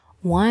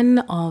One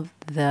of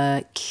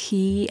the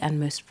key and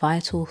most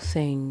vital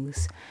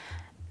things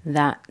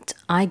that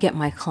I get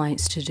my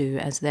clients to do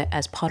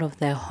as part of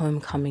their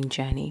homecoming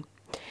journey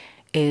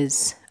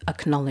is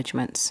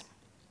acknowledgements.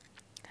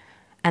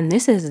 And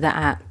this is the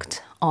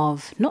act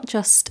of not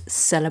just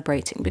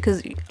celebrating,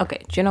 because,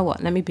 okay, do you know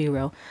what? Let me be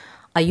real.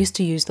 I used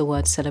to use the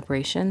word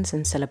celebrations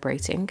and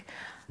celebrating,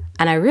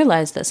 and I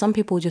realized that some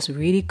people just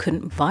really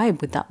couldn't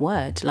vibe with that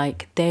word.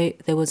 Like there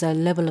was a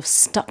level of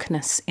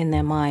stuckness in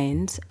their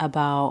minds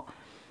about,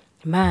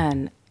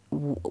 man,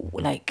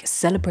 like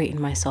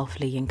celebrating myself,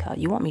 Layinka.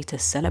 You want me to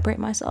celebrate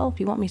myself?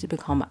 You want me to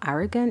become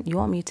arrogant? You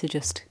want me to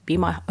just be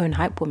my own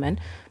hype woman?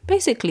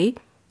 Basically,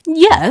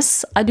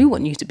 yes, I do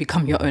want you to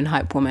become your own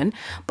hype woman.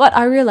 But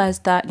I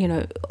realized that,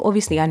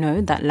 obviously I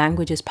know that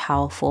language is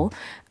powerful.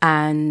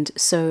 And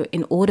so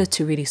in order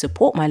to really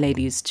support my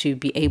ladies to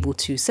be able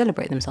to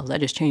celebrate themselves, I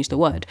just changed the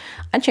word.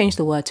 I changed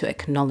the word to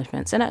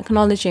acknowledgements. And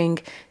acknowledging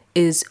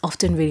is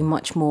often really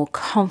much more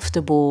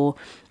comfortable.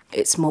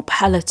 It's more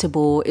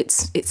palatable.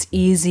 It's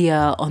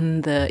easier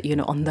on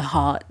the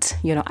heart.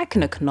 I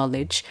can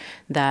acknowledge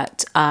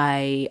that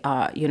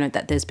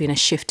that there's been a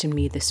shift in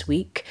me this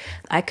week.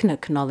 I can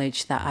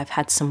acknowledge that I've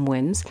had some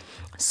wins.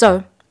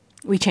 So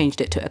we changed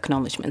it to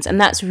acknowledgements.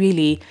 And that's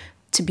really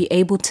to be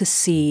able to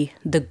see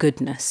the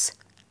goodness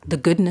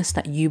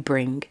that you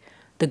bring,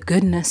 the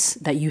goodness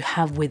that you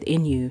have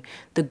within you,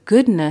 the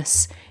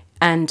goodness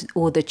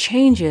or the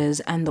changes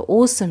and the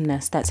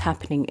awesomeness that's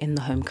happening in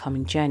the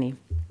homecoming journey.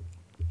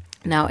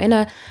 Now, in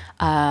a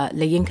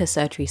Layinka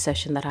surgery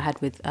session that I had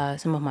with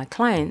some of my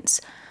clients,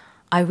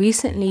 I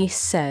recently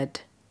said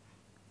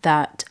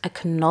that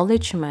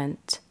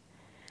acknowledgement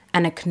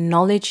and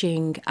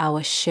acknowledging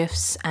our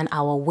shifts and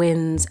our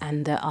wins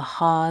and the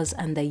ahas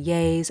and the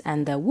yays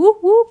and the whoop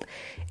whoop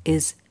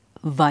is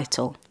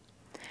vital.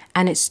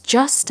 And it's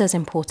just as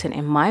important,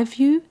 in my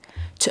view,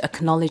 to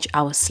acknowledge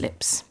our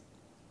slips.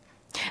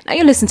 Now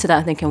you listen to that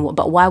and thinking,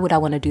 but why would I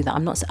want to do that?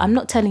 I'm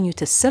not telling you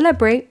to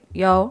celebrate,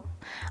 yo.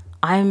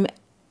 I'm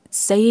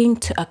saying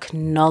to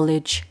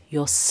acknowledge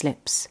your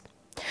slips.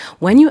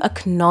 When you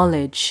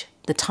acknowledge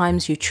the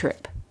times you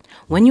trip,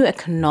 when you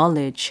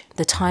acknowledge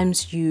the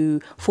times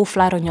you fall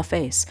flat on your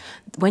face,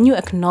 when you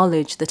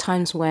acknowledge the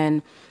times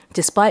when,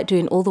 despite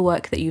doing all the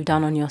work that you've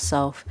done on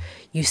yourself,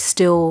 you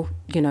still,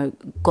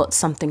 got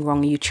something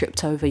wrong and you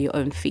tripped over your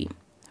own feet,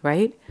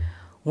 right?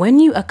 When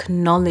you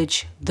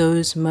acknowledge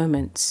those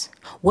moments,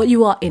 what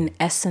you are in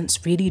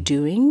essence really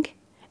doing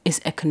is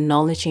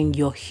acknowledging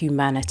your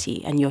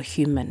humanity and your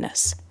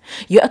humanness.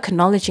 You're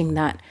acknowledging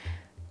that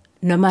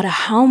no matter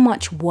how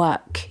much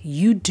work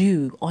you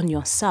do on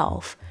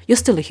yourself, you're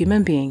still a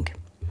human being.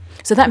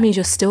 So that means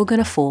you're still going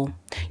to fall.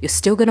 You're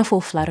still going to fall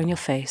flat on your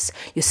face.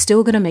 You're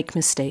still going to make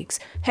mistakes.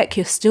 Heck,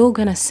 you're still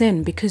going to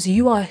sin because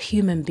you are a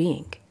human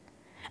being.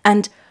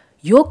 And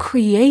your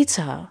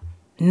creator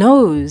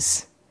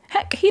knows,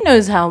 he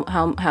knows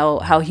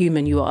how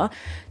human you are.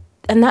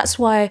 And that's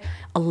why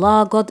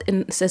God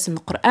says in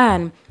the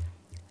Quran,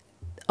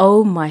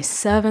 "O my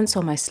servants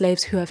or my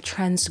slaves who have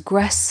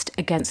transgressed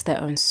against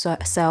their own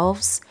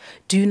selves,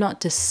 do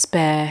not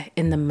despair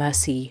in the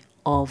mercy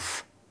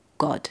of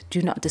God.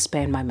 Do not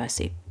despair in my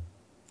mercy."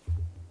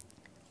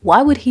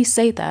 Why would he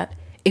say that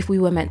if we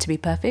were meant to be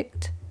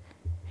perfect?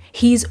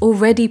 He's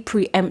already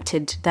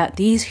preempted that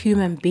these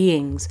human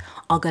beings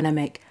are going to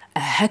make a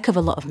heck of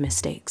a lot of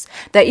mistakes.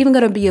 They're even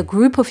going to be a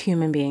group of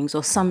human beings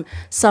or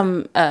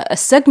a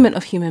segment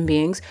of human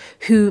beings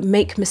who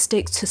make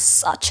mistakes to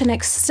such an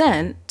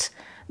extent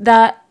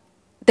that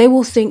they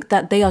will think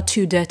that they are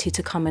too dirty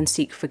to come and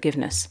seek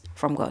forgiveness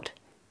from God,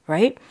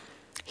 right?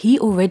 He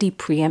already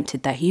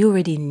preempted that. He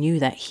already knew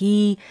that.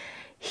 He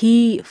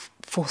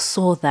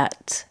foresaw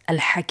that.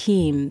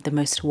 Al-Hakim, the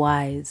most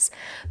wise,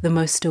 the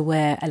most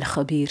aware,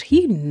 Al-Khabir,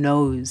 he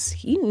knows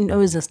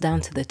us down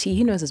to the T.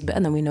 He knows us better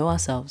than we know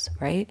ourselves,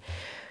 right?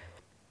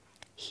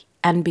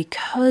 And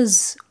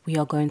because we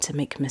are going to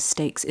make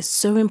mistakes, it's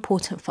so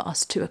important for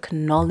us to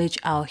acknowledge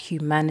our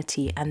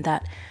humanity and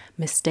that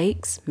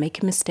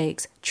making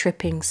mistakes,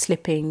 tripping,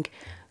 slipping,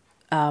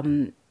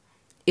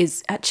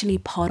 is actually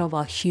part of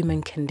our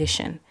human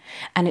condition.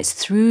 And it's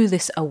through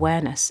this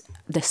awareness,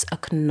 this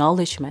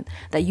acknowledgement,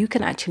 that you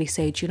can actually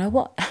say, do you know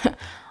what?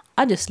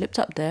 I just slipped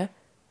up there.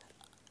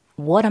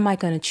 What am I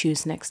going to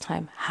choose next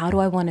time? How do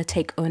I want to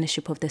take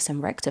ownership of this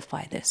and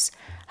rectify this?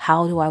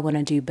 How do I want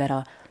to do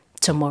better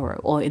tomorrow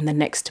or in the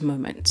next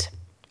moment?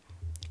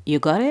 You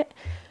got it?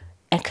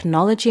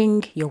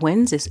 Acknowledging your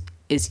wins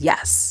is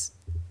yes,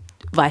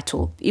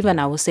 vital. Even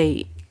I will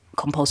say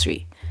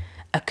compulsory.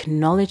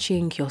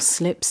 Acknowledging your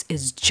slips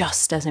is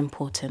just as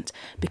important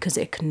because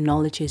it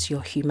acknowledges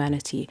your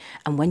humanity.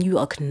 And when you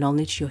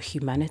acknowledge your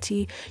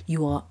humanity,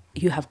 you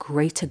have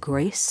greater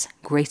grace,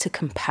 greater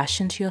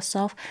compassion to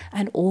yourself,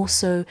 and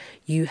also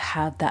you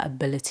have that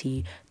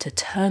ability to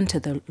turn to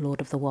the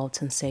Lord of the world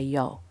and say,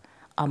 yo,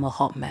 I'm a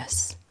hot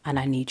mess and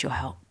I need your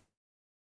help.